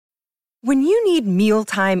When you need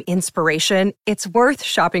mealtime inspiration, it's worth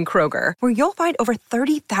shopping Kroger, where you'll find over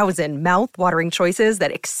 30,000 mouth-watering choices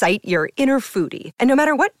that excite your inner foodie. And no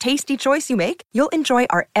matter what tasty choice you make, you'll enjoy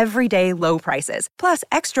our everyday low prices, plus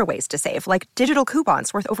extra ways to save, like digital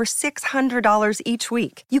coupons worth over $600 each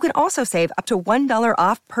week. You can also save up to $1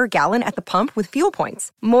 off per gallon at the pump with fuel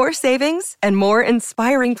points. More savings and more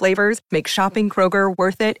inspiring flavors make shopping Kroger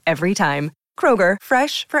worth it every time. Kroger,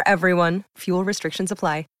 fresh for everyone. Fuel restrictions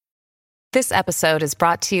apply. This episode is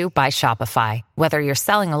brought to you by Shopify. Whether you're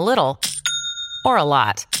selling a little or a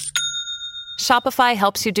lot, Shopify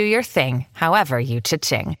helps you do your thing, however you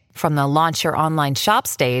cha-ching. From the launch your online shop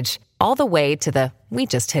stage, all the way to the we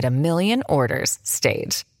just hit 1 million orders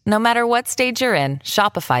stage. No matter what stage you're in,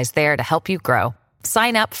 Shopify's there to help you grow.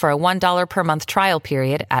 Sign up for a $1 per month trial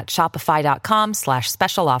period at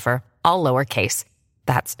shopify.com/special offer, all lowercase.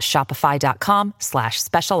 That's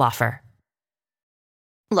shopify.com/special offer.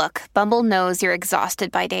 Look, Bumble knows you're exhausted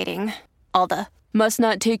by dating. All the, must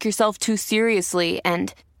not take yourself too seriously,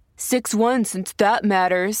 and 6'1" since that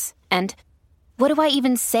matters. And what do I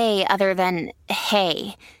even say other than,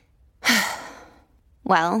 hey?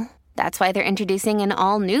 Well, that's why they're introducing an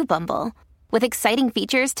all-new Bumble, with exciting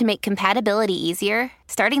features to make compatibility easier,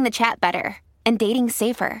 starting the chat better, and dating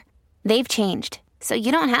safer. They've changed, so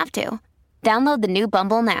you don't have to. Download the new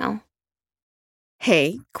Bumble now.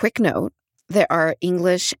 Hey, quick note. There are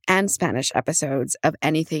English and Spanish episodes of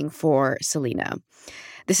Anything for Selena.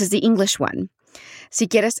 This is the English one. Si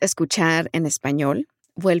quieres escuchar en español,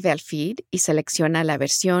 vuelve al feed y selecciona la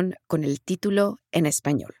versión con el título en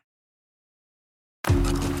español.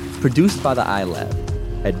 Produced by the iLab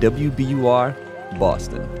at WBUR,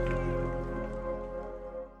 Boston.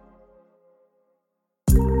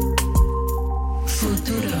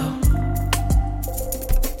 Futuro.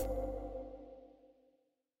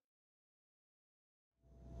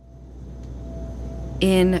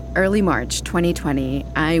 In early March 2020,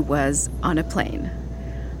 I was on a plane.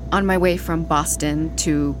 On my way from Boston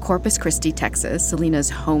to Corpus Christi, Texas, Selena's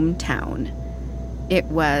hometown. It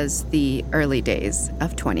was the early days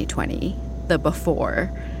of 2020, the before.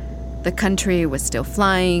 The country was still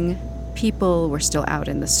flying, people were still out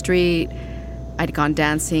in the street. I'd gone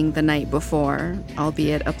dancing the night before,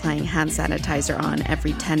 albeit applying hand sanitizer on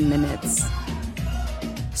every 10 minutes.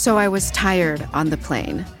 So I was tired on the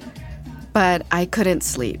plane. But I couldn't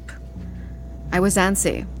sleep. I was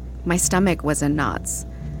antsy. My stomach was in knots.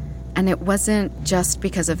 And it wasn't just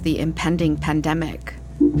because of the impending pandemic.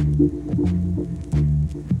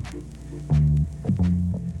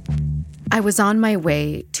 I was on my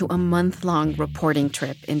way to a month-long reporting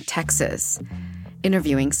trip in Texas,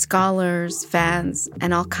 interviewing scholars, fans,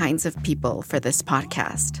 and all kinds of people for this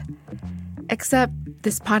podcast. Except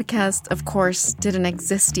this podcast, of course, didn't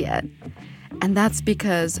exist yet. And that's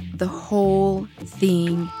because the whole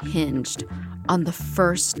thing hinged on the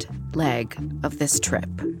first leg of this trip.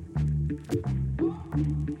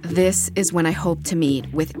 This is when I hope to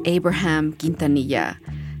meet with Abraham Quintanilla,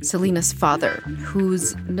 Selena's father,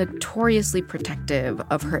 who's notoriously protective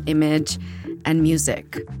of her image and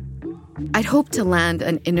music. I'd hoped to land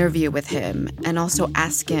an interview with him and also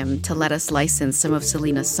ask him to let us license some of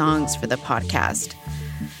Selena's songs for the podcast.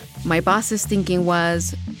 My boss's thinking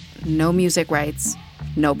was, no music rights,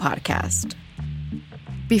 no podcast.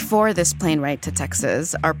 Before this plane ride to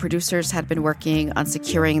Texas, our producers had been working on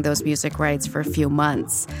securing those music rights for a few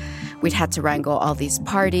months. We'd had to wrangle all these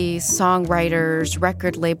parties, songwriters,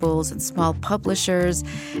 record labels, and small publishers,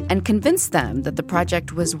 and convince them that the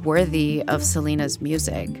project was worthy of Selena's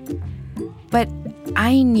music. But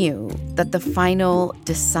I knew that the final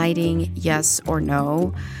deciding yes or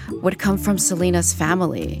no would come from Selena's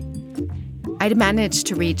family. I'd managed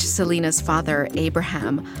to reach Selena's father,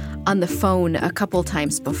 Abraham, on the phone a couple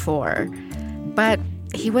times before, but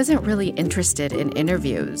he wasn't really interested in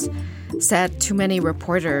interviews. Said too many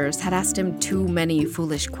reporters had asked him too many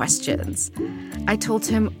foolish questions. I told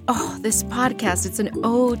him, this podcast, it's an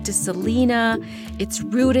ode to Selena. It's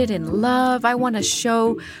rooted in love. I want to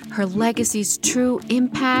show her legacy's true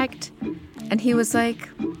impact. And he was like,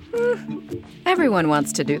 everyone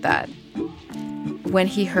wants to do that. When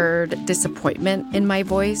he heard disappointment in my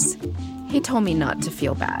voice, he told me not to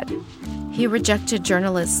feel bad. He rejected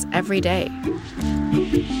journalists every day.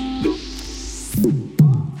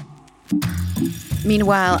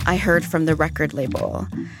 Meanwhile, I heard from the record label.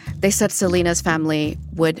 They said Selena's family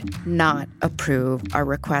would not approve our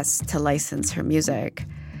request to license her music.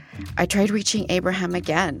 I tried reaching Abraham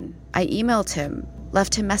again. I emailed him,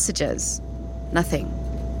 left him messages. Nothing.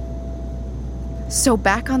 So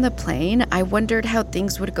back on the plane, I wondered how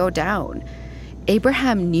things would go down.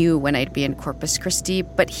 Abraham knew when I'd be in Corpus Christi,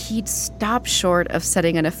 but he'd stopped short of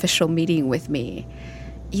setting an official meeting with me.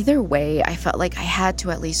 Either way, I felt like I had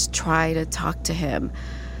to at least try to talk to him.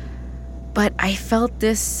 But I felt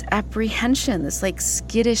this apprehension, this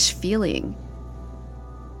skittish feeling.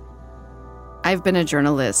 I've been a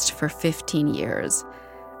journalist for 15 years.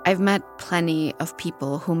 I've met plenty of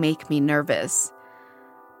people who make me nervous.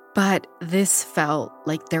 But this felt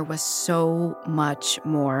like there was so much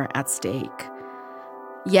more at stake.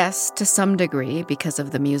 Yes, to some degree because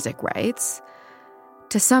of the music rights.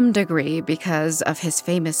 To some degree because of his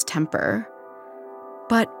famous temper.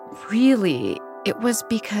 But really, it was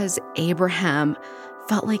because Abraham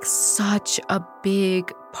felt like such a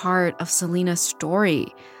big part of Selena's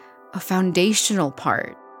story, a foundational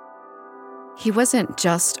part. He wasn't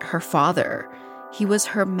just her father. He was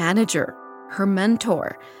her manager, her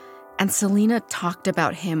mentor, and Selena talked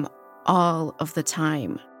about him all of the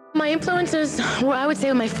time. My influences, well, I would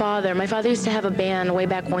say my father. My father used to have a band way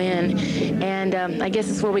back when, and I guess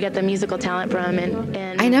it's where we got the musical talent from.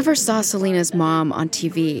 And I never saw Selena's mom on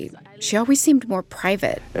TV. She always seemed more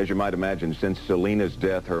private. As you might imagine, since Selena's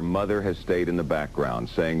death, her mother has stayed in the background,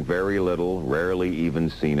 saying very little, rarely even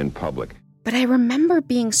seen in public. But I remember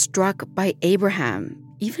being struck by Abraham,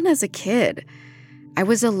 even as a kid. I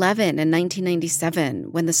was 11 in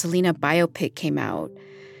 1997 when the Selena biopic came out.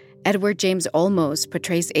 Edward James Olmos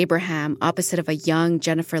portrays Abraham opposite of a young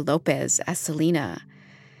Jennifer Lopez as Selena.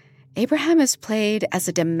 Abraham is played as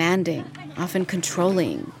a demanding, often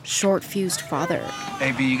controlling, short-fused father.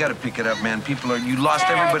 Hey, B, you got to pick it up, man. You lost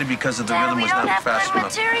everybody because of the rhythm was not fast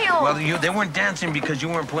enough. Well, they weren't dancing because you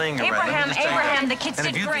weren't playing it right. Abraham, the kids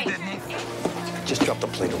did great. Just drop the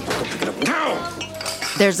plate over. Go pick it up now.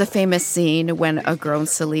 There's a famous scene when a grown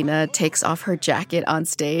Selena takes off her jacket on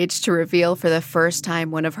stage to reveal for the first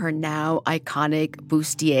time one of her now iconic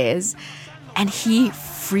bustiers, and he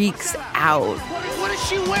freaks out. What is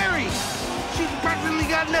she wearing? She's practically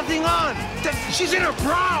got nothing on. She's in her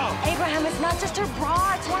bra. Abraham, it's not just her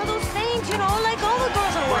bra. It's one of those things, like all the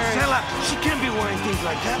girls are wearing. Marcela, she can't be wearing things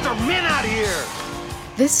like that. There are men out here.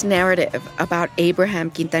 This narrative about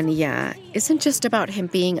Abraham Quintanilla isn't just about him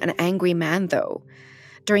being an angry man, though.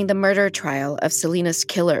 During the murder trial of Selena's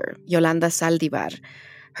killer, Yolanda Saldivar,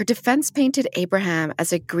 her defense painted Abraham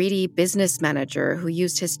as a greedy business manager who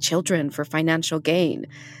used his children for financial gain,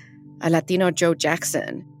 a Latino Joe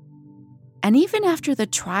Jackson. And even after the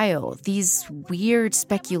trial, these weird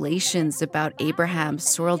speculations about Abraham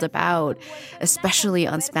swirled about, especially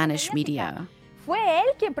on Spanish media. ¿Fue él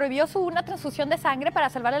quien prohibió una transfusión de sangre para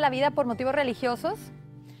salvarle la vida por motivos religiosos?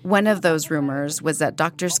 One of those rumors was that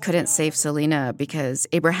doctors couldn't save Selena because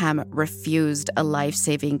Abraham refused a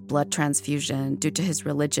life-saving blood transfusion due to his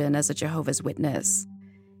religion as a Jehovah's Witness.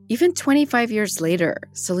 Even 25 years later,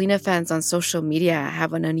 Selena fans on social media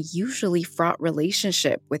have an unusually fraught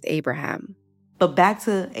relationship with Abraham. But back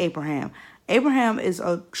to Abraham. Abraham is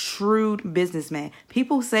a shrewd businessman.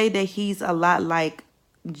 People say that he's a lot like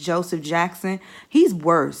Joseph Jackson. He's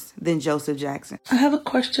worse than Joseph Jackson. I have a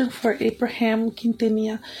question for Abraham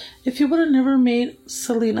Quintanilla. If you would have never made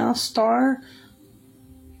Selena a star,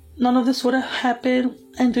 none of this would have happened.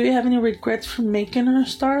 And do you have any regrets for making her a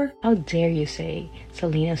star? How dare you say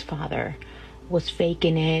Selena's father was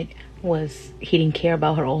faking it, he didn't care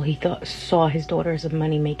about her, all he saw his daughter as a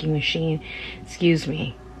money-making machine. Excuse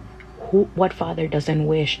me. What father doesn't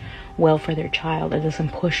wish well for their child and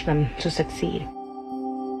doesn't push them to succeed?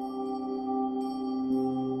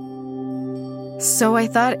 So I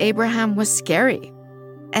thought Abraham was scary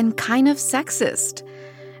and kind of sexist.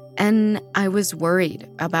 And I was worried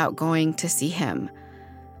about going to see him.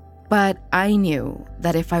 But I knew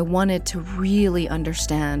that if I wanted to really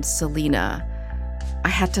understand Selena, I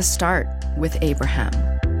had to start with Abraham.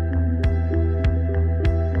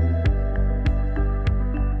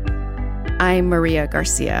 I'm Maria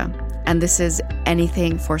Garcia, and this is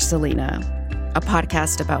Anything for Selena, a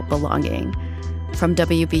podcast about belonging from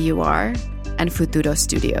WBUR and Futuro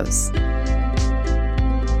Studios.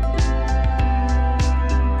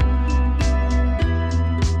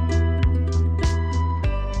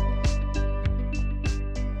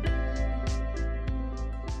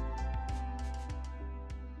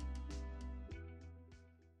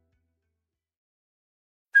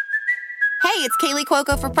 Hey, it's Kaylee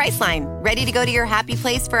Cuoco for Priceline. Ready to go to your happy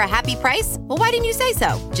place for a happy price? Well, why didn't you say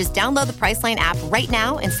so? Just download the Priceline app right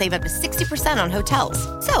now and save up to 60% on hotels.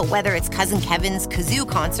 So whether it's Cousin Kevin's Kazoo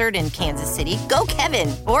Concert in Kansas City, go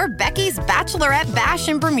Kevin, or Becky's Bachelorette Bash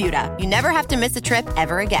in Bermuda, you never have to miss a trip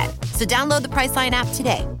ever again. So download the Priceline app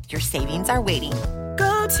today. Your savings are waiting.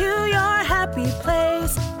 Go to your happy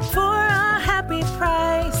place for a happy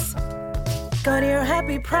price. Go to your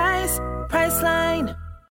happy price, Priceline.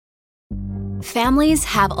 Families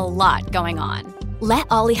have a lot going on. Let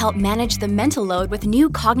Ollie help manage the mental load with new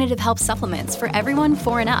cognitive help supplements for everyone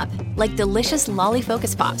 4 and up, like delicious Lolly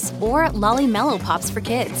Focus Pops or Lolly Mellow Pops for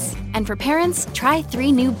kids. And for parents, try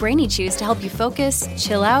 3 new Brainy Chews to help you focus,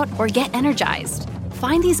 chill out, or get energized.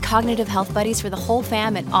 Find these cognitive health buddies for the whole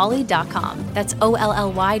fam at ollie.com. That's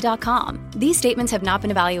OLLY.com. These statements have not been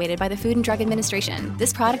evaluated by the Food and Drug Administration.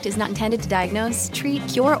 This product is not intended to diagnose, treat,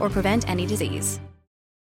 cure, or prevent any disease.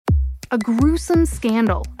 A gruesome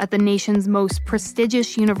scandal at the nation's most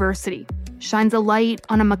prestigious university shines a light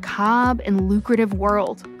on a macabre and lucrative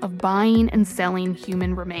world of buying and selling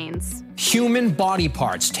human remains. Human body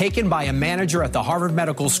parts taken by a manager at the Harvard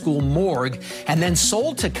Medical School morgue and then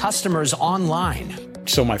sold to customers online.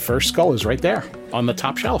 So my first skull is right there on the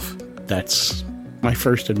top shelf. That's my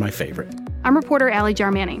first and my favorite. I'm reporter Allie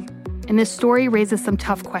Jarmanning, and this story raises some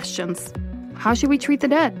tough questions. How should we treat the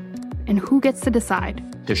dead? And who gets to decide?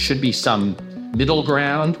 There should be some middle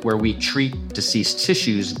ground where we treat deceased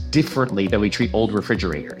tissues differently than we treat old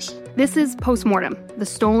refrigerators. This is Postmortem, The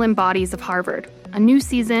Stolen Bodies of Harvard, a new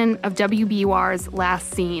season of WBUR's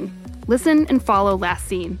Last Scene. Listen and follow Last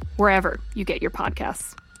Scene wherever you get your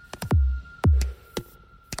podcasts.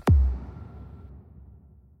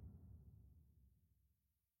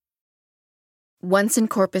 Once in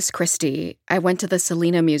Corpus Christi, I went to the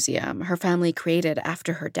Selena Museum her family created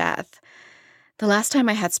after her death. The last time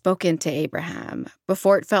I had spoken to Abraham,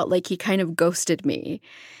 before it felt like he kind of ghosted me,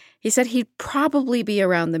 he said he'd probably be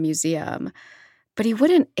around the museum, but he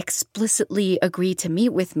wouldn't explicitly agree to meet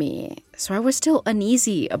with me, so I was still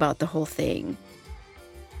uneasy about the whole thing.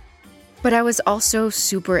 But I was also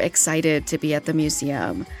super excited to be at the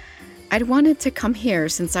museum. I'd wanted to come here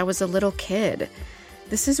since I was a little kid.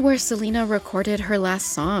 This is where Selena recorded her last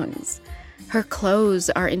songs. Her clothes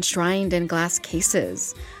are enshrined in glass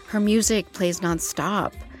cases. Her music plays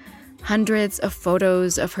nonstop. Hundreds of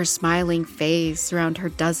photos of her smiling face surround her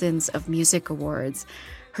dozens of music awards,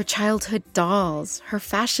 her childhood dolls, her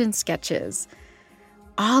fashion sketches.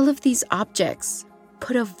 All of these objects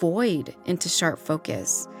put a void into sharp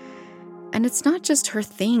focus. And it's not just her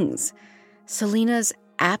things. Selena's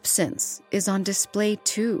absence is on display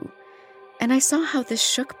too. And I saw how this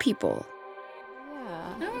shook people.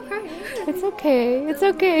 It's okay. It's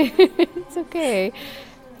okay. It's okay.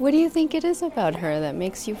 What do you think it is about her that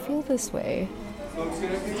makes you feel this way?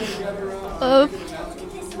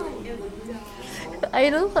 I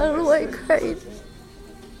don't know why I cried.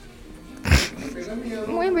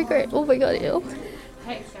 Why am I crying? Oh my god, ew.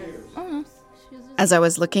 As I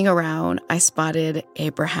was looking around, I spotted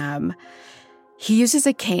Abraham. He uses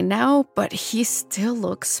a cane now, but he still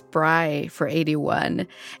looks spry for 81,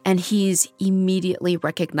 and he's immediately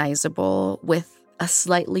recognizable with a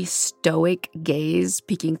slightly stoic gaze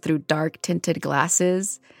peeking through dark tinted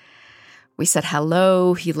glasses. We said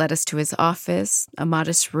hello. He led us to his office, a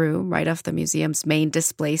modest room right off the museum's main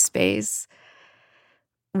display space.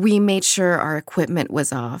 We made sure our equipment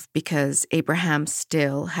was off because Abraham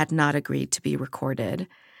still had not agreed to be recorded.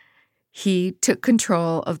 He took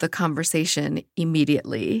control of the conversation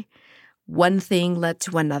immediately. One thing led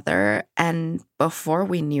to another, and before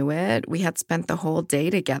we knew it, we had spent the whole day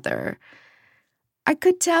together. I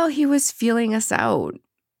could tell he was feeling us out.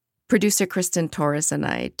 Producer Kristen Torres and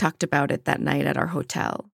I talked about it that night at our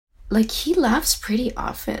hotel. Like, he laughs pretty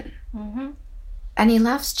often. Mm-hmm. And he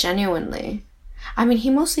laughs genuinely. I mean, he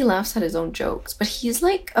mostly laughs at his own jokes, but he's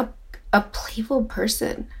like a playful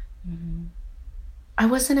person. Mm-hmm. I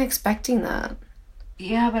wasn't expecting that.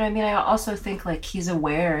 Yeah, but I mean, I also think, like, he's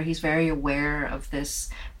very aware of this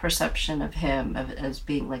perception of him as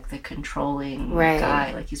being, like, the controlling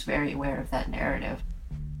guy. Like, he's very aware of that narrative.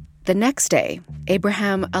 The next day,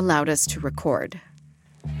 Abraham allowed us to record.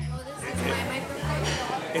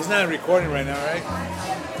 It's not recording right now, right?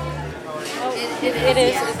 It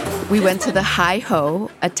is. We went to the Hi Ho,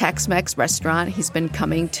 a Tex-Mex restaurant he's been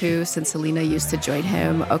coming to since Selena used to join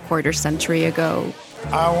him a quarter century ago.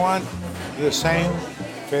 I want the same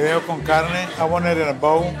fideo con carne. I want it in a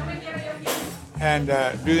bowl. And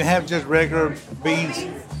do you have just regular beans?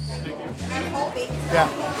 Yeah.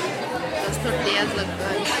 Those tortillas look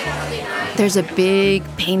good. There's a big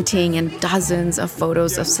painting and dozens of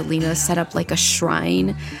photos of Selena set up like a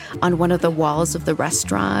shrine on one of the walls of the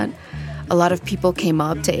restaurant. A lot of people came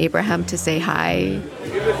up to Abraham to say hi.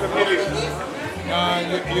 No,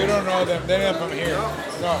 you don't know them. They're not from here.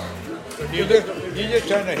 No. You're just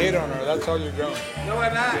trying to hit on her. That's all you're doing. No,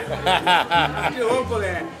 I'm not.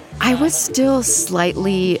 I was still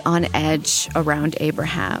slightly on edge around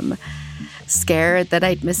Abraham. scared that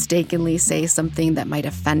I'd mistakenly say something that might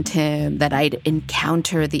offend him, that I'd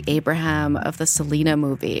encounter the Abraham of the Selena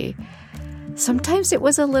movie. Sometimes it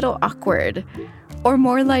was a little awkward, or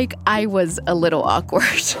more like I was a little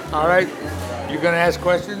awkward. All right, you gonna ask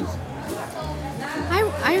questions?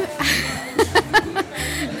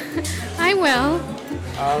 I will.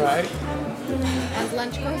 All right. As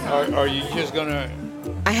lunch goes on. Are you just gonna...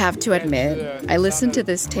 I have to admit, I listen to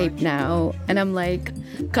this tape now, and I'm like,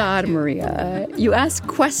 God, Maria, you ask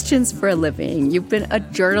questions for a living. You've been a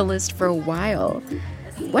journalist for a while.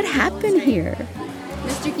 What happened here?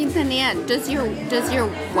 Mr. Quintanilla, does your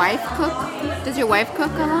wife cook? Does your wife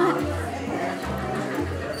cook a lot?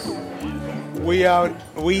 We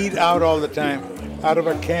eat out all the time, out of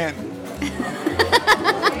a can.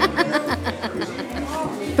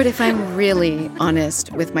 But if I'm really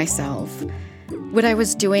honest with myself, what I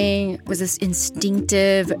was doing was this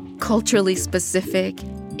instinctive, culturally specific,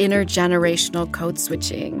 intergenerational code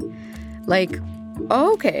switching. Like,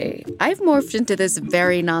 okay, I've morphed into this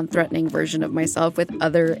very non-threatening version of myself with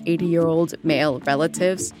other 80-year-old male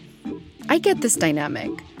relatives. I get this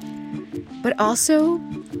dynamic. But also,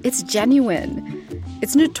 it's genuine.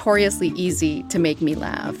 It's notoriously easy to make me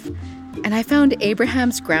laugh. And I found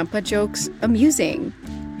Abraham's grandpa jokes amusing.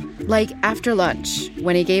 Like after lunch,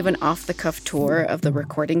 when he gave an off-the-cuff tour of the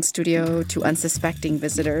recording studio to unsuspecting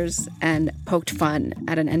visitors and poked fun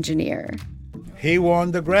at an engineer. He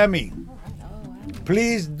won the Grammy.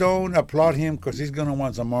 Please don't applaud him because he's going to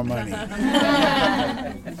want some more money.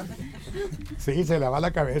 Sí, se le va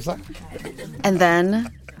la cabeza. And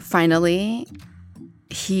then, finally,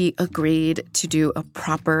 he agreed to do a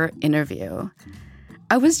proper interview.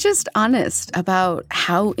 I was just honest about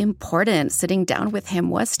how important sitting down with him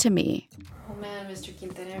was to me. Oh man, Mr.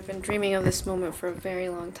 Quintanilla, I've been dreaming of this moment for a very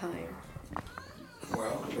long time.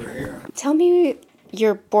 Well, we're here. Tell me,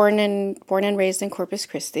 you're born and raised in Corpus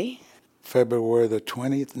Christi. February the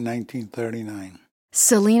 20th, 1939.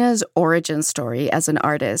 Selena's origin story as an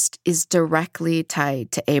artist is directly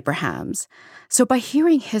tied to Abraham's. So by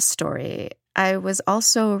hearing his story, I was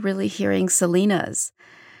also really hearing Selena's.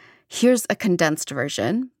 Here's a condensed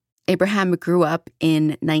version. Abraham grew up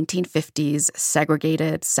in 1950s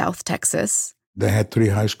segregated South Texas. They had 3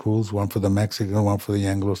 high schools, one for the Mexicans, one for the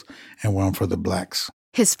Anglos, and one for the blacks.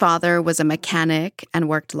 His father was a mechanic and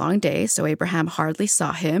worked long days, so Abraham hardly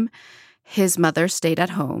saw him. His mother stayed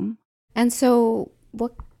at home. And so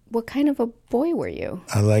what kind of a boy were you?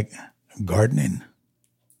 I like gardening.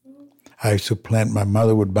 I used to plant. My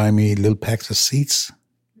mother would buy me little packs of seeds.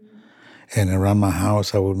 And around my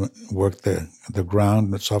house, I would work the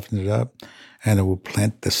ground and soften it up. And I would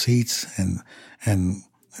plant the seeds and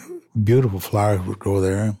beautiful flowers would grow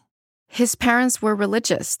there. His parents were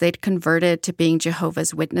religious. They'd converted to being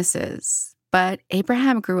Jehovah's Witnesses. But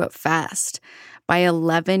Abraham grew up fast. By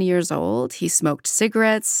 11 years old, he smoked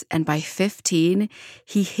cigarettes, and by 15,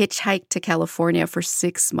 he hitchhiked to California for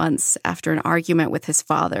 6 months after an argument with his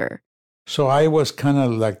father. So I was kind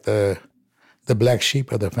of like the black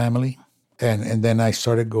sheep of the family. And then I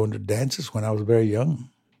started going to dances when I was very young.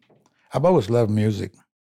 I've always loved music.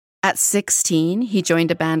 At 16, he joined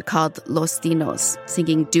a band called Los Dinos,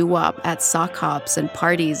 singing doo-wop at sock hops and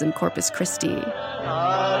parties in Corpus Christi.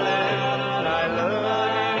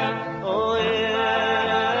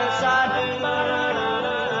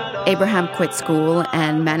 Abraham quit school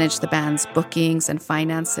and managed the band's bookings and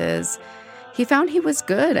finances. He found he was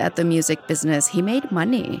good at the music business. He made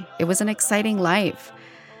money. It was an exciting life.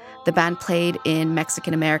 The band played in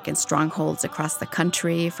Mexican-American strongholds across the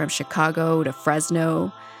country, from Chicago to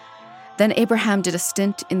Fresno. Then Abraham did a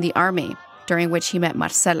stint in the army, during which he met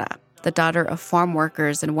Marcela, the daughter of farm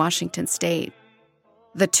workers in Washington state.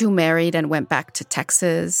 The two married and went back to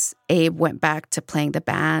Texas. Abe went back to playing the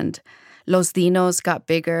band. Los Dinos got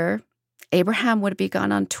bigger. Abraham would be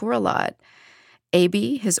gone on tour a lot.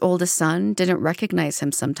 Abe, his oldest son, didn't recognize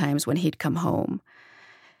him sometimes when he'd come home.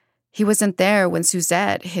 He wasn't there when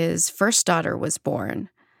Suzette, his first daughter, was born.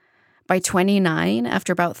 By 29,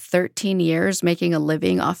 after about 13 years making a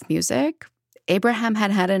living off music, Abraham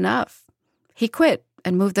had had enough. He quit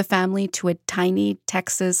and moved the family to a tiny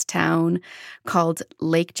Texas town called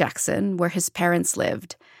Lake Jackson, where his parents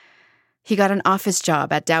lived. He got an office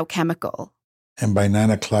job at Dow Chemical. And by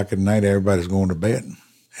 9 o'clock at night, everybody's going to bed.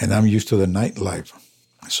 And I'm used to the nightlife.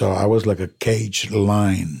 So I was like a caged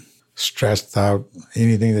lion. Stressed out,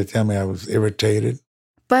 anything they tell me, I was irritated.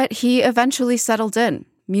 But he eventually settled in.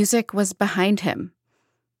 Music was behind him.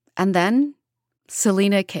 And then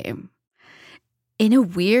Selena came. In a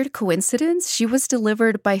weird coincidence, she was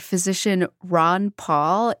delivered by physician Ron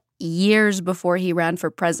Paul years before he ran for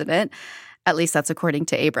president. At least that's according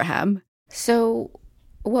to Abraham. So,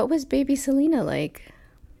 what was baby Selena like?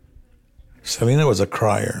 Selena was a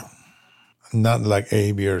crier, not like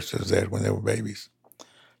A.B. or Suzette when they were babies.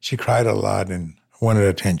 She cried a lot and wanted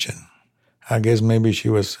attention. I guess maybe she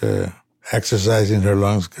was exercising her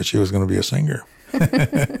lungs because she was going to be a singer.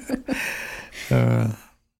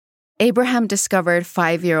 Abraham discovered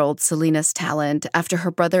 5-year-old Selena's talent after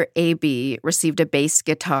her brother A.B. received a bass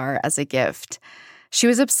guitar as a gift. She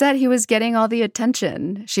was upset he was getting all the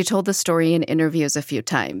attention. She told the story in interviews a few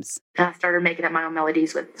times. I started making up my own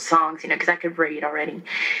melodies with songs, because I could read already.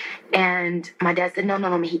 And my dad said, no,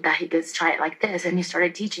 mijita, let's try it like this. And he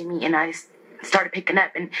started teaching me, and I started picking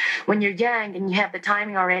up. And when you're young and you have the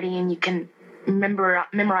timing already and you can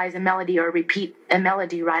memorize a melody or repeat a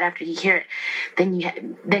melody right after you hear it,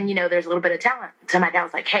 then you know there's a little bit of talent. So my dad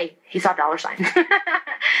was like, hey, he saw dollar signs.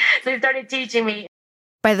 So he started teaching me.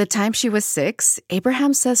 By the time she was 6,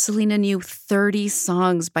 Abraham says Selena knew 30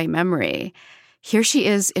 songs by memory. Here she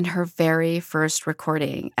is in her very first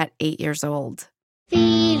recording at 8 years old.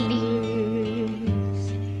 Feelings,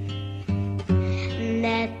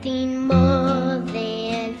 nothing more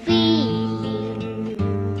than feelings.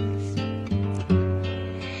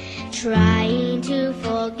 Trying to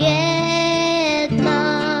forget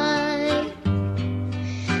my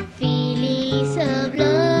feelings of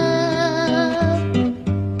love.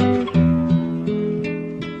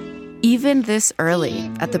 Even this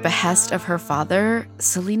early, at the behest of her father,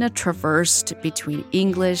 Selena traversed between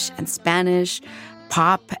English and Spanish,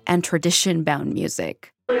 pop and tradition-bound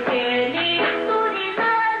music.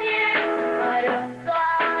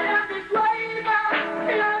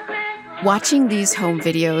 Watching these home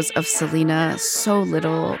videos of Selena, so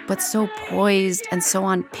little, but so poised and so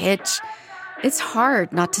on pitch, it's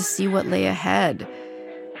hard not to see what lay ahead.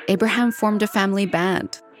 Abraham formed a family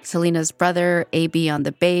band. Selena's brother, A.B. on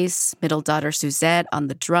the bass, middle daughter Suzette on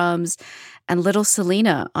the drums, and little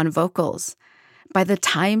Selena on vocals. By the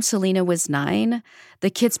time Selena was 9, the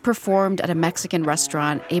kids performed at a Mexican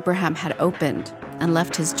restaurant Abraham had opened and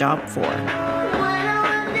left his job for.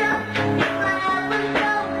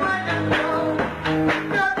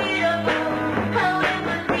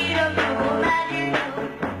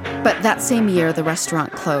 But that same year, the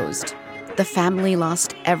restaurant closed. The family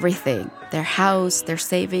lost everything, their house, their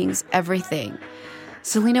savings, everything.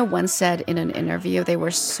 Selena once said in an interview they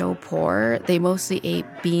were so poor, they mostly ate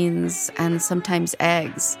beans and sometimes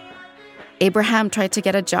eggs. Abraham tried to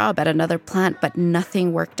get a job at another plant, but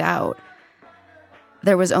nothing worked out.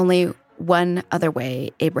 There was only one other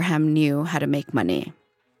way Abraham knew how to make money.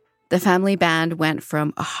 The family band went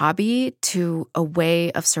from a hobby to a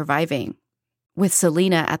way of surviving, with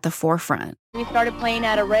Selena at the forefront. We started playing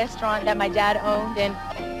at a restaurant that my dad owned, and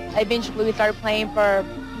eventually we started playing for,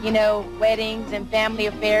 weddings and family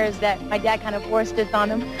affairs that my dad kind of forced us on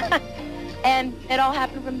him. And it all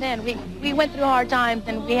happened from then. We went through hard times,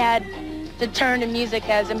 and we had to turn to music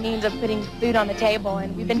as a means of putting food on the table,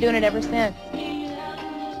 and we've been doing it ever since.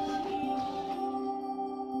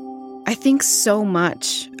 I think so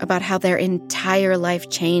much about how their entire life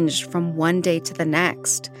changed from one day to the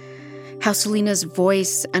next. How Selena's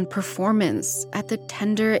voice and performance at the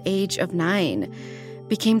tender age of 9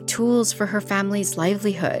 became tools for her family's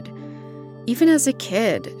livelihood. Even as a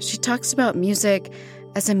kid, she talks about music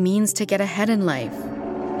as a means to get ahead in life.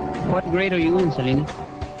 What grade are you in, Selena?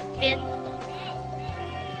 5th.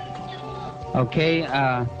 Okay,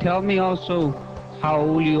 tell me also how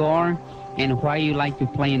old you are and why you like to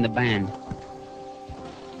play in the band.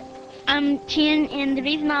 I'm 10, and the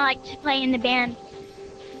reason I like to play in the band,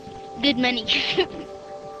 good money.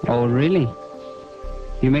 Oh, really?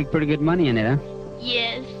 You make pretty good money in it, huh?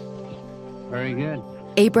 Yes. Very good.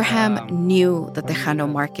 Abraham knew the Tejano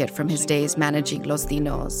market from his days managing Los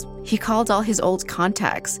Dinos. He called all his old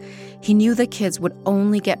contacts. He knew the kids would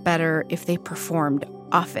only get better if they performed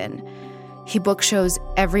often. He booked shows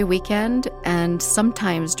every weekend and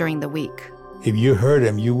sometimes during the week. If you heard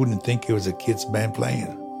him, you wouldn't think it was a kid's band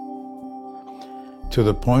playing. To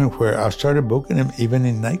the point where I started booking him even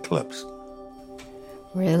in nightclubs.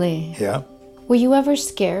 Really? Yeah. Were you ever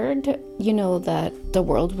scared, that the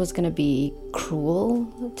world was going to be cruel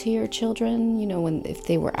to your children, if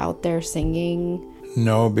they were out there singing?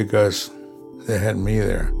 No, because they had me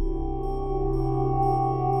there.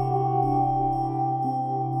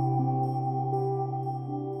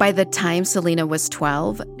 By the time Selena was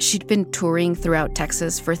 12, she'd been touring throughout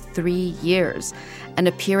Texas for 3 years and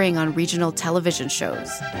appearing on regional television shows.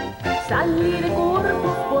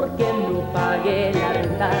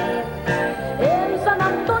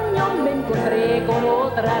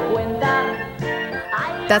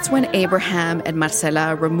 That's when Abraham and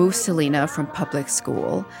Marcela removed Selena from public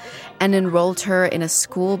school and enrolled her in a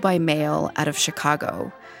school by mail out of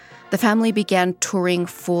Chicago. The family began touring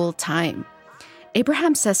full-time.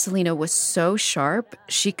 Abraham says Selena was so sharp,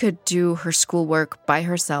 she could do her schoolwork by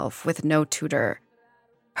herself with no tutor.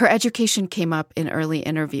 Her education came up in early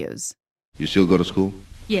interviews. You still go to school?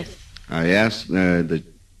 Yes. I asked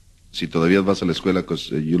si todavía vas a la escuela because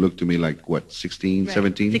you look to me like, what, 16, Right.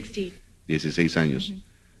 17? 16. 16 años.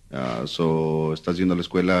 So, ¿estás yendo a la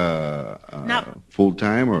escuela Not-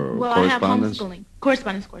 full-time or Well, I have correspondence? homeschooling,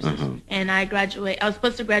 correspondence courses. Uh-huh. And I was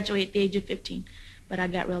supposed to graduate at the age of 15, but I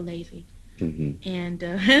got real lazy. Mm-hmm.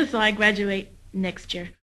 And so I graduate next year.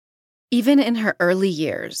 Even in her early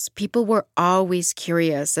years, people were always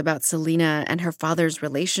curious about Selena and her father's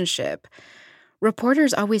relationship.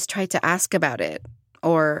 Reporters always tried to ask about it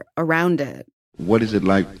or around it. What is it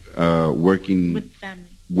like working With family.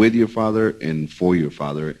 with your father and for your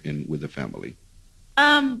father and with the family?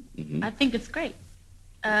 I think it's great.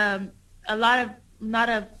 A lot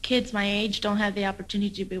of kids my age don't have the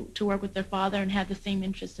opportunity to work with their father and have the same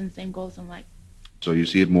interests and same goals in life. So you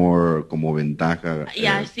see it more como ventaja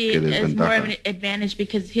Yeah, I see que it as more of desventaja. an advantage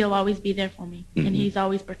because he'll always be there for me and Mhm. he's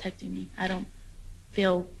always protecting me. I don't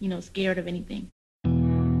feel, scared of anything.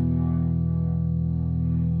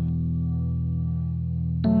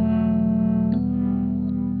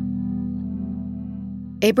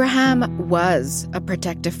 Abraham was a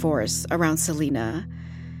protective force around Selena.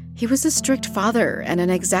 He was a strict father and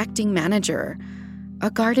an exacting manager,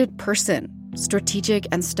 a guarded person, strategic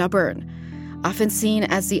and stubborn, often seen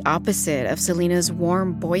as the opposite of Selena's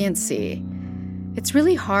warm buoyancy. It's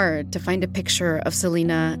really hard to find a picture of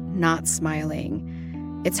Selena not smiling.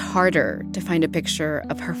 It's harder to find a picture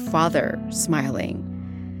of her father smiling.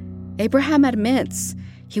 Abraham admits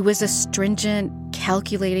he was a stringent,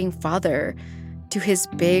 calculating father to his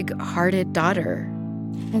big-hearted daughter.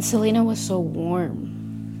 And Selena was so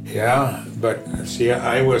warm. Yeah, but see,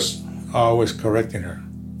 I was always correcting her.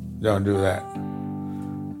 Don't do that.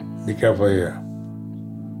 Be careful here.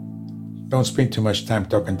 Don't spend too much time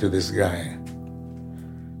talking to this guy.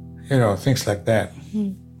 Things like that.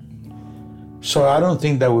 So I don't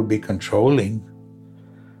think that would be controlling.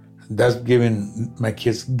 That's giving my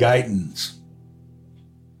kids guidance.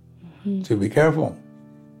 To be careful.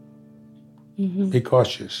 Be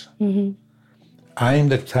cautious. I am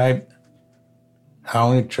the type, I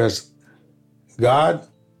only trust God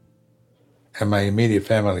and my immediate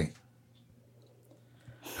family.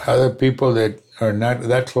 Other people that are not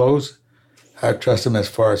that close, I trust them as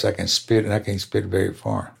far as I can spit, and I can spit very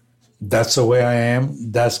far. That's the way I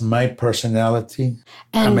am. That's my personality.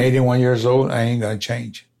 I'm 81 years old. I ain't going to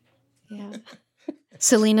change.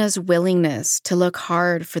 Selena's willingness to look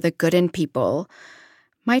hard for the good in people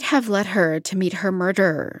might have led her to meet her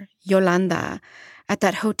murderer, Yolanda, at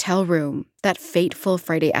that hotel room that fateful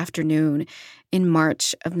Friday afternoon in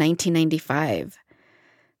March of 1995.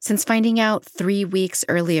 Since finding out 3 weeks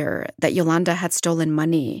earlier that Yolanda had stolen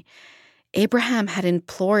money, Abraham had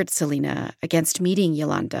implored Selena against meeting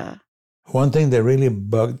Yolanda. One thing that really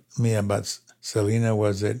bugged me about Selena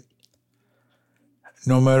was that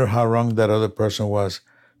no matter how wrong that other person was,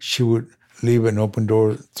 she would leave an open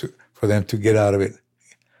door for them to get out of it.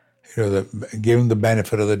 Give them the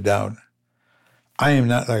benefit of the doubt. I am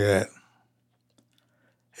not like that.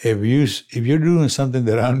 If you're doing something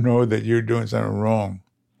that I know that you're doing something wrong,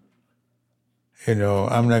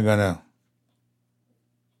 I'm not gonna.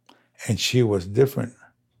 And she was different.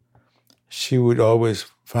 She would always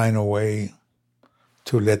find a way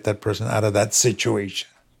to let that person out of that situation.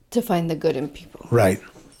 To find the good in people. Right.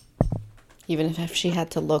 Even if she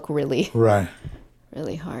had to look really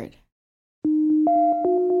hard.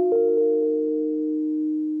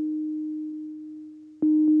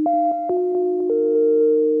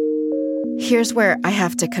 Here's where I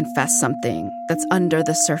have to confess something that's under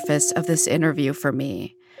the surface of this interview for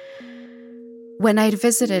me. When I'd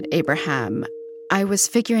visited Abraham, I was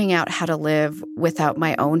figuring out how to live without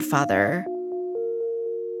my own father.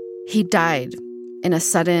 He died in a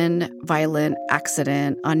sudden, violent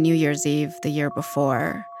accident on New Year's Eve the year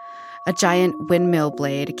before. A giant windmill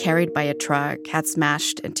blade carried by a truck had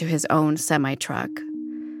smashed into his own semi-truck.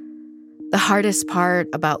 The hardest part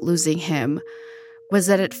about losing him was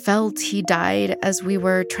that it felt he died as we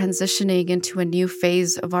were transitioning into a new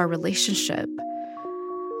phase of our relationship.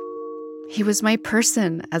 He was my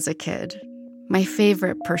person as a kid, my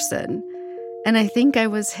favorite person, and I think I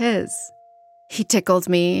was his. He tickled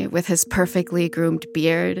me with his perfectly groomed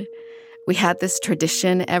beard. We had this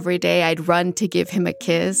tradition every day. I'd run to give him a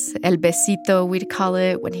kiss, el besito we'd call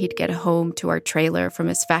it, when he'd get home to our trailer from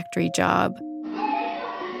his factory job.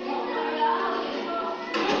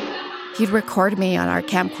 He'd record me on our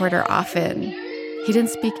camcorder often. He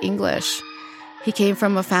didn't speak English. He came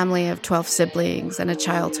from a family of 12 siblings and a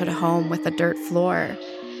childhood home with a dirt floor.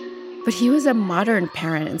 But he was a modern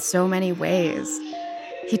parent in so many ways.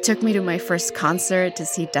 He took me to my first concert to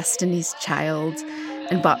see Destiny's Child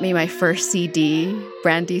and bought me my first CD,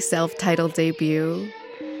 Brandy's self-titled debut.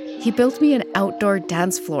 He built me an outdoor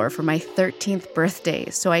dance floor for my 13th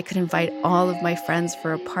birthday so I could invite all of my friends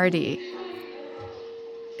for a party.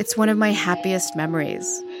 It's one of my happiest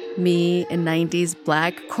memories. Me in 90s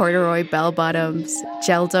black corduroy bell-bottoms,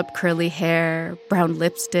 gelled-up curly hair, brown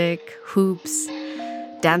lipstick, hoops,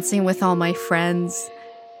 dancing with all my friends.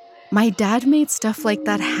 My dad made stuff like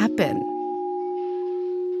that happen.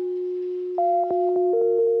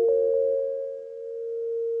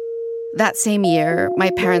 That same year, my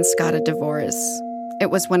parents got a divorce. It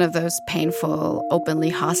was one of those painful, openly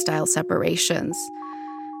hostile separations.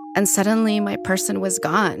 And suddenly, my person was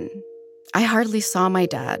gone. I hardly saw my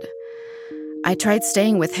dad. I tried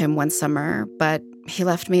staying with him one summer, but he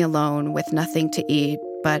left me alone with nothing to eat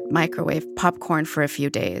but microwave popcorn for a few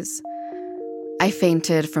days. I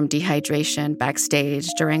fainted from dehydration backstage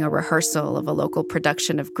during a rehearsal of a local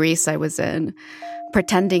production of Grease I was in,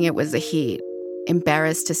 pretending it was the heat,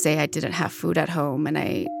 embarrassed to say I didn't have food at home and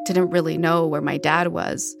I didn't really know where my dad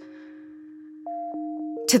was.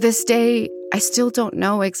 To this day, I still don't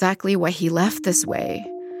know exactly why he left this way.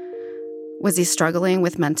 Was he struggling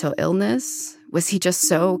with mental illness? Was he just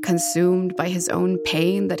so consumed by his own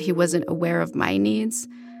pain that he wasn't aware of my needs?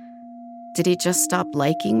 Did he just stop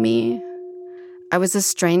liking me? I was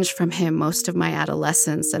estranged from him most of my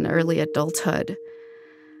adolescence and early adulthood.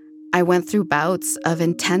 I went through bouts of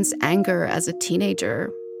intense anger as a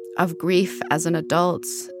teenager, of grief as an adult,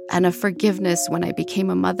 and of forgiveness when I became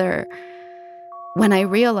a mother. When I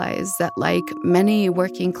realized that, like many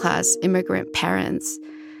working-class immigrant parents,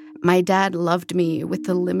 my dad loved me with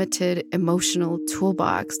the limited emotional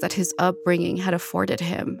toolbox that his upbringing had afforded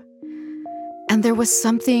him. And there was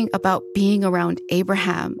something about being around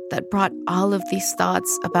Abraham that brought all of these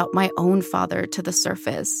thoughts about my own father to the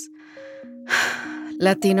surface.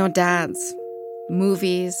 Latino dads,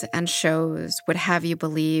 movies and shows would have you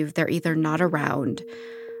believe they're either not around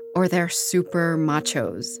or they're super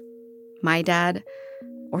machos. My dad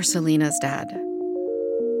or Selena's dad.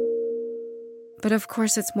 But of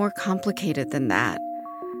course, it's more complicated than that.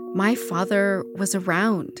 My father was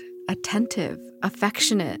around, attentive,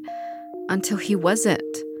 affectionate, until he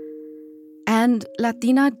wasn't. And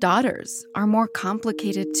Latina daughters are more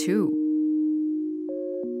complicated too.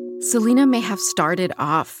 Selena may have started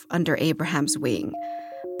off under Abraham's wing,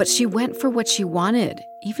 but she went for what she wanted,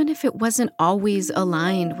 even if it wasn't always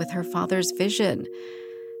aligned with her father's vision.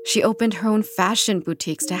 She opened her own fashion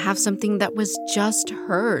boutiques to have something that was just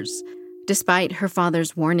hers, despite her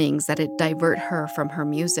father's warnings that it divert her from her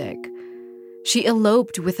music. She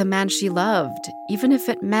eloped with a man she loved, even if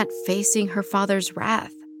it meant facing her father's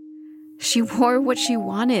wrath. She wore what she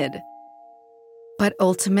wanted. But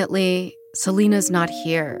ultimately, Selena's not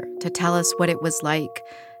here to tell us what it was like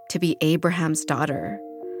to be Abraham's daughter.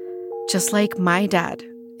 Just like my dad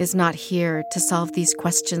is not here to solve these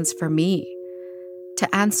questions for me,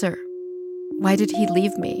 to answer, why did he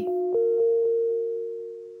leave me?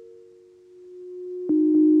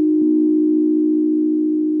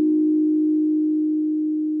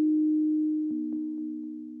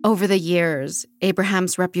 Over the years,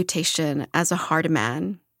 Abraham's reputation as a hard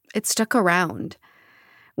man, it stuck around.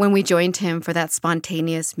 When we joined him for that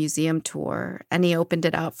spontaneous museum tour and he opened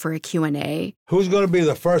it up for a Q&A. Who's going to be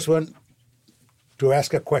the first one to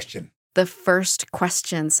ask a question? The first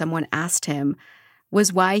question someone asked him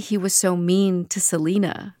was why he was so mean to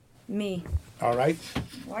Selena. Me. All right.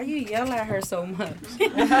 Why you yell at her so much?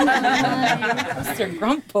 Mr.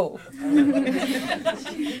 Grumpo.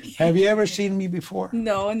 Have you ever seen me before?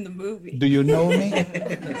 No, in the movie. Do you know me?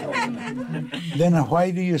 Then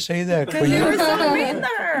why do you say that? Because you were so mean to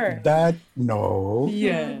her. That, no.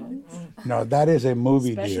 Yes. No, that is a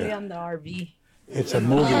movie, Especially dear. on the RV. It's a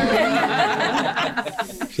movie.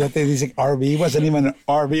 Fíjate, dice RV. It wasn't even an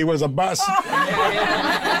RV, it was a bus.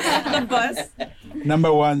 The bus.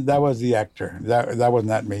 Number one, that was the actor. That was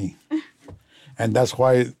not me. And that's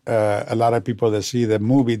why a lot of people that see the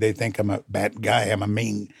movie, they think I'm a bad guy, I'm a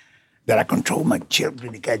mean, that I control my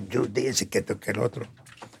children, I can't do this, I can't do que otro.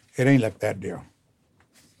 It ain't like that, dear.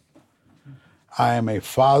 I am a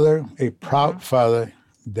father, a proud father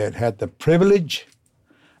that had the privilege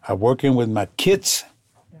of working with my kids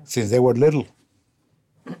since they were little.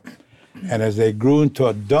 And as they grew into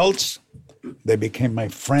adults, they became my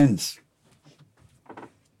friends.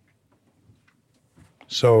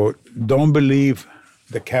 So don't believe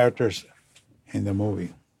the characters in the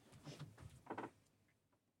movie.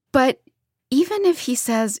 But even if he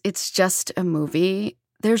says it's just a movie,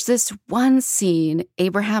 there's this one scene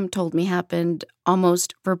Abraham told me happened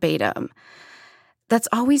almost verbatim. That's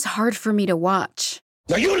always hard for me to watch.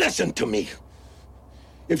 Now you listen to me.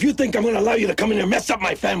 If you think I'm going to allow you to come in and mess up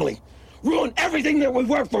my family, ruin everything that we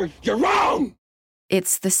work for, you're wrong!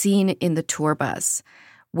 It's the scene in the tour bus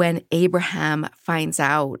when Abraham finds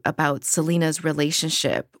out about Selena's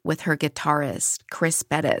relationship with her guitarist, Chris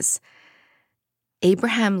Bettis.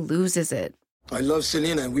 Abraham loses it. I love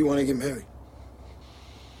Selena and we want to get married.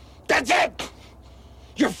 That's it!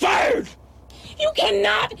 You're fired! You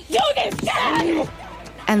cannot do this, Dad!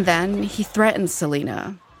 And then he threatens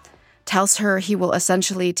Selena, tells her he will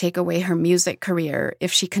essentially take away her music career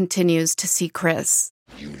if she continues to see Chris.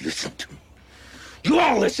 You listen to me. You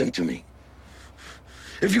all listen to me.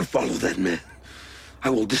 If you follow that man, I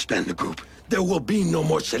will disband the group. There will be no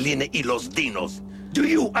more Selena y los Dinos. Do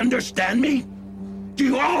you understand me? Do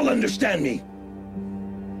you all understand me?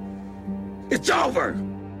 It's over.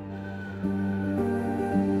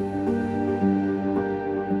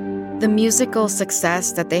 The musical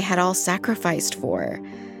success that they had all sacrificed for,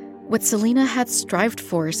 what Selena had strived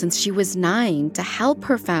for since she was 9 to help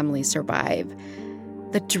her family survive,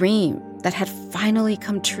 the dream that had finally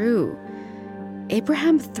come true.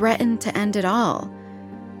 Abraham threatened to end it all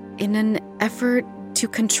in an effort to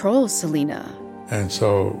control Selena. And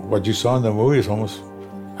so what you saw in the movie is almost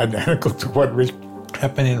identical to what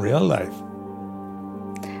happened in real life.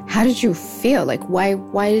 How did you feel? Like,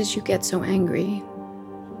 why did you get so angry?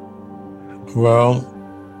 Well,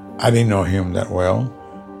 I didn't know him that well.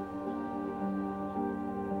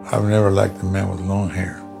 I've never liked a man with long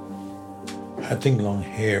hair. I think long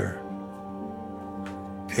hair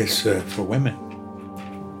is for women.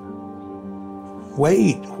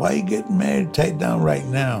 Wait, why you getting married tied down right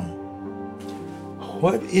now?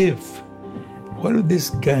 What if this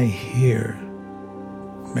guy here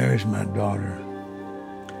marries my daughter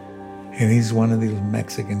and he's one of these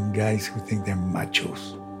Mexican guys who think they're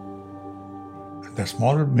machos? The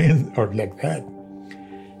smaller men are like that.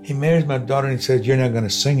 He marries my daughter and he says, you're not going to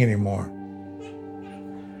sing anymore.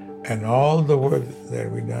 And all the work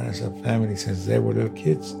that we've done as a family since they were little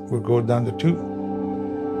kids will go down the tube.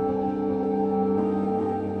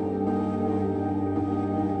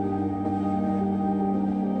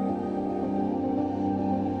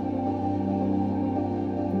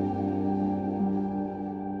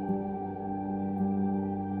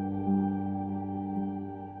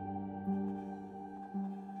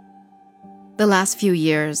 The last few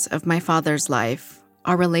years of my father's life,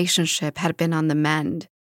 our relationship had been on the mend.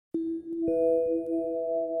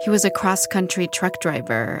 He was a cross-country truck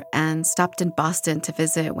driver and stopped in Boston to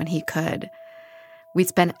visit when he could. We'd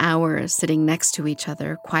spend hours sitting next to each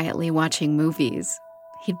other, quietly watching movies.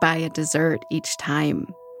 He'd buy a dessert each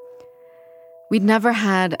time. We'd never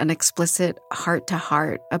had an explicit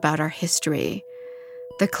heart-to-heart about our history.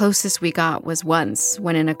 The closest we got was once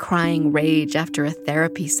when, in a crying rage after a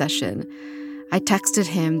therapy session, I texted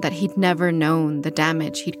him that he'd never known the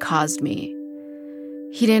damage he'd caused me.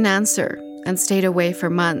 He didn't answer and stayed away for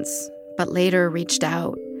months, but later reached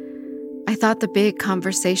out. I thought the big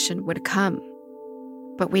conversation would come,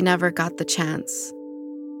 but we never got the chance.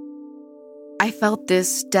 I felt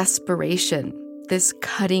this desperation, this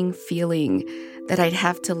cutting feeling that I'd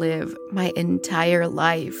have to live my entire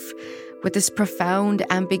life with this profound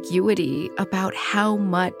ambiguity about how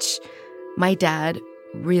much my dad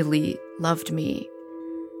really loved me.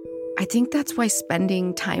 I think that's why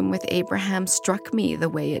spending time with Abraham struck me the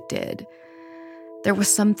way it did. There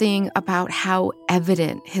was something about how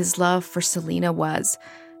evident his love for Selena was,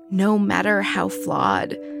 no matter how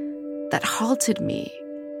flawed, that halted me.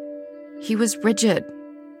 He was rigid,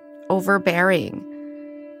 overbearing,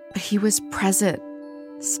 but he was present,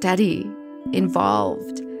 steady,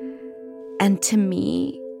 involved. And to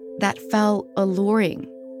me, that felt alluring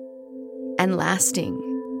and lasting.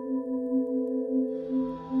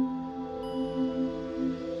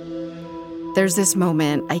 There's this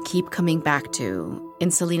moment I keep coming back to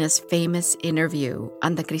in Selena's famous interview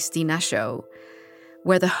on The Cristina Show,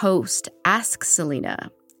 where the host asks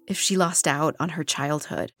Selena if she lost out on her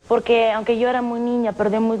childhood. Porque aunque yo era muy niña,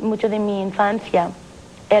 perdí mucho de mi infancia,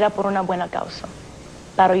 era por una buena causa,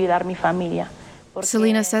 para ayudar a mi familia.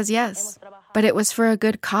 Selena says yes, but it was for a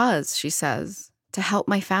good cause, she says, to help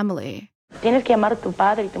my family. Tienes que amar a tu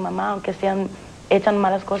padre y tu mamá, aunque sean echan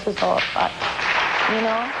malas cosas, you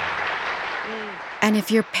know? And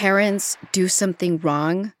if your parents do something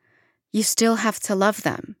wrong, you still have to love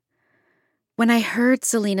them. When I heard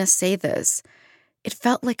Selena say this, it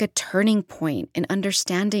felt like a turning point in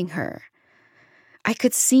understanding her. I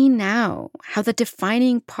could see now how the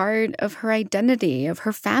defining part of her identity, of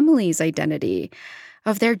her family's identity,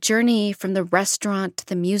 of their journey from the restaurant to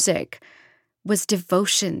the music was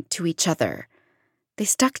devotion to each other. They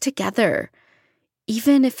stuck together,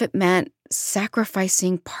 even if it meant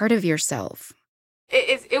sacrificing part of yourself.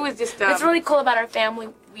 It was just... It's really cool about our family.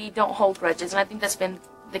 We don't hold grudges, and I think that's been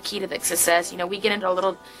the key to the success. You know, we get into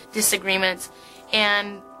little disagreements,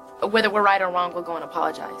 and whether we're right or wrong, we'll go and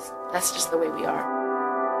apologize. That's just the way we are.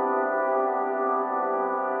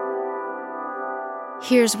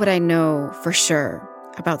 Here's what I know for sure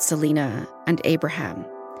about Selena and Abraham.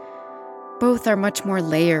 Both are much more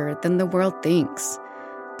layered than the world thinks.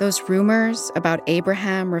 Those rumors about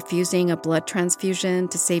Abraham refusing a blood transfusion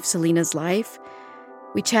to save Selena's life,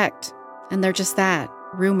 we checked, and they're just that,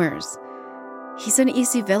 rumors. He's an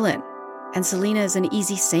easy villain, and Selena is an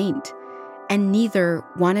easy saint, and neither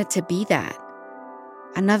wanted to be that.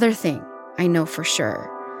 Another thing I know for sure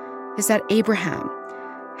is that Abraham,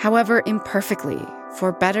 however imperfectly,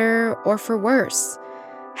 for better or for worse,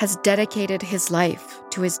 has dedicated his life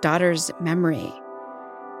to his daughter's memory.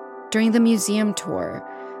 During the museum tour,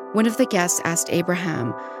 one of the guests asked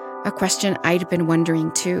Abraham a question I'd been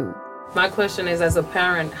wondering too. My question is, as a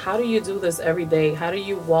parent, how do you do this every day? How do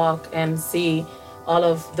you walk and see all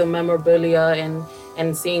of the memorabilia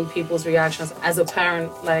and seeing people's reactions? As a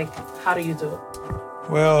parent, like, how do you do it?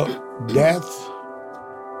 Well, death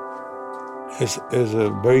is a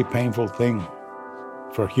very painful thing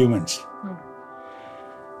for humans,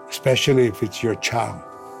 especially if it's your child.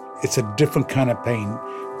 It's a different kind of pain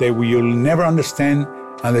that you'll never understand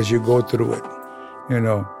unless you go through it. You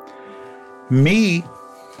know, me,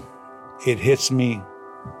 it hits me,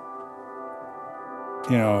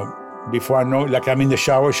 you know, before I know it, like I'm in the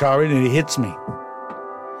showering and it hits me.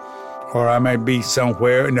 Or I might be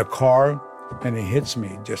somewhere in a car and it hits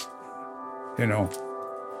me, just, you know.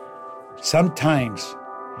 Sometimes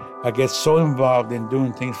I get so involved in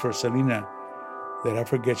doing things for Selena that I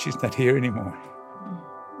forget she's not here anymore.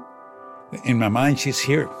 In my mind, she's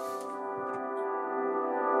here.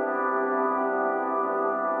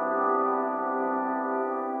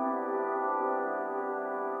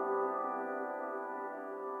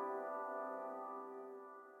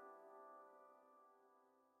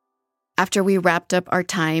 After we wrapped up our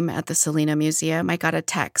time at the Selena Museum, I got a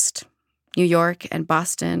text. New York and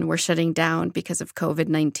Boston were shutting down because of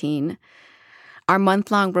COVID-19. Our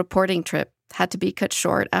month-long reporting trip had to be cut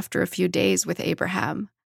short after a few days with Abraham.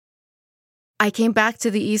 I came back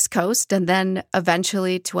to the East Coast and then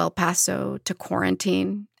eventually to El Paso to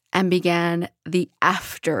quarantine and began the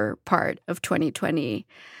after part of 2020.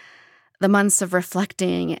 The months of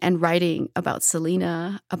reflecting and writing about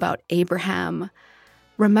Selena, about Abraham,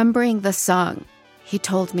 remembering the song he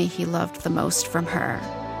told me he loved the most from her.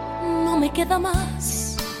 No me queda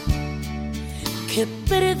más que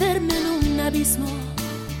perderme en un abismo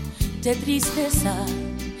de tristeza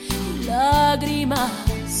y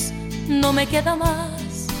lágrimas. No me queda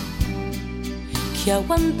más que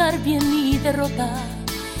aguantar bien mi derrota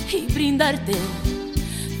y brindarte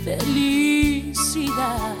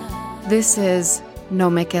felicidad. This is No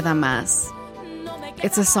Me Queda Más.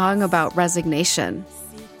 It's a song about resignation,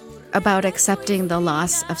 about accepting the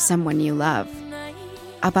loss of someone you love,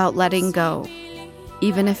 about letting go,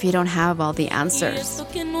 even if you don't have all the answers.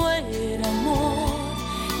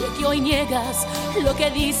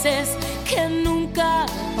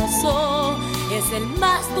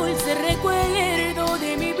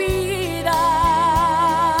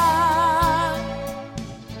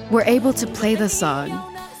 We're able to play the song.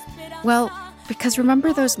 Well, because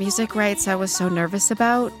remember those music rights I was so nervous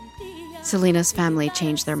about? Selena's family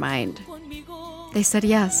changed their mind. They said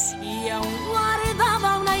yes.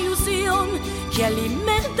 Que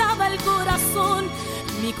alimentaba el corazón,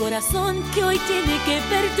 mi corazón que hoy tiene que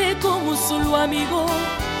verte como solo amigo.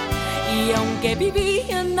 Y aunque viví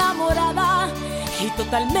enamorada y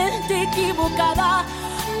totalmente equivocada,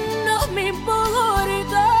 no me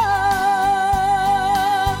importa,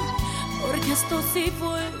 porque esto sí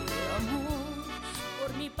fue amor.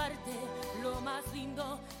 Por mi parte, lo más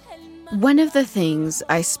lindo. One of the things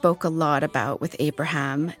I spoke a lot about with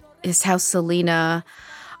Abraham is how Selena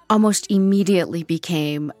almost immediately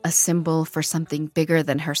became a symbol for something bigger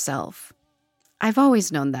than herself. I've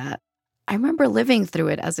always known that. I remember living through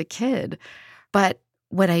it as a kid. But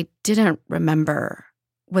what I didn't remember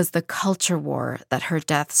was the culture war that her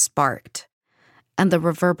death sparked and the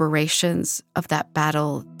reverberations of that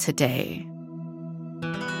battle today.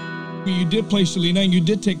 You did play Selena, and you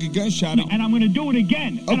did take a gunshot. And I'm going to do it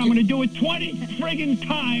again. Okay. And I'm going to do it 20 friggin'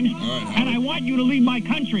 times. All right, and I want you to leave my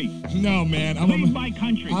country. No, man. Leave my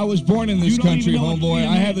country. I was born in this country, homeboy.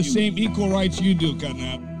 I have the you. same equal rights you do,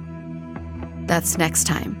 Cutnap. That's next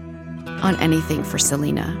time on Anything for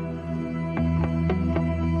Selena.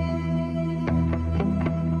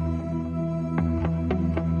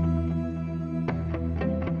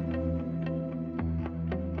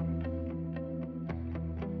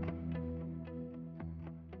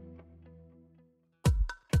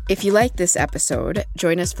 If you like this episode,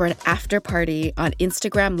 join us for an after party on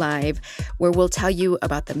Instagram Live, where we'll tell you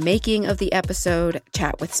about the making of the episode,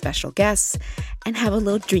 chat with special guests, and have a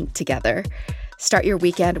little drink together. Start your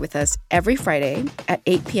weekend with us every Friday at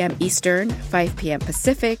 8 p.m. Eastern, 5 p.m.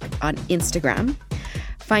 Pacific on Instagram.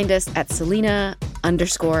 Find us at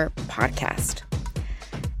Selena_podcast.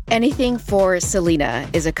 Anything for Selena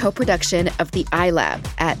is a co-production of the iLab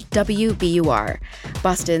at WBUR,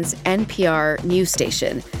 Boston's NPR news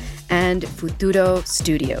station, and Futuro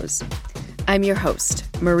Studios. I'm your host,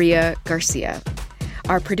 Maria Garcia.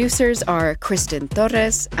 Our producers are Kristen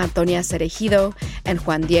Torres, Antonia Cerejido, and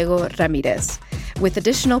Juan Diego Ramirez, with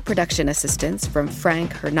additional production assistance from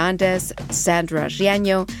Frank Hernandez, Sandra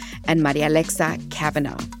Riaño, and Maria Alexa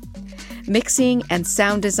Kavanaugh. Mixing and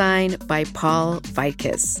sound design by Paul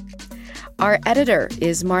Vaitkus. Our editor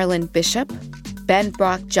is Marlon Bishop. Ben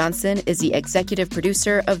Brock Johnson is the executive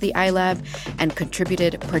producer of the iLab and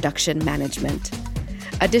contributed production management.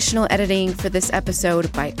 Additional editing for this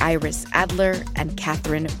episode by Iris Adler and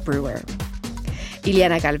Catherine Brewer.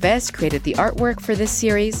 Ileana Galvez created the artwork for this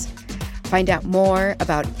series. Find out more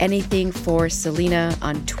about Anything for Selena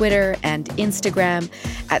on Twitter and Instagram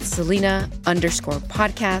at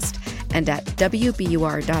Selena_podcast and at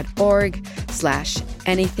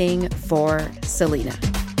WBUR.org/anythingforselena.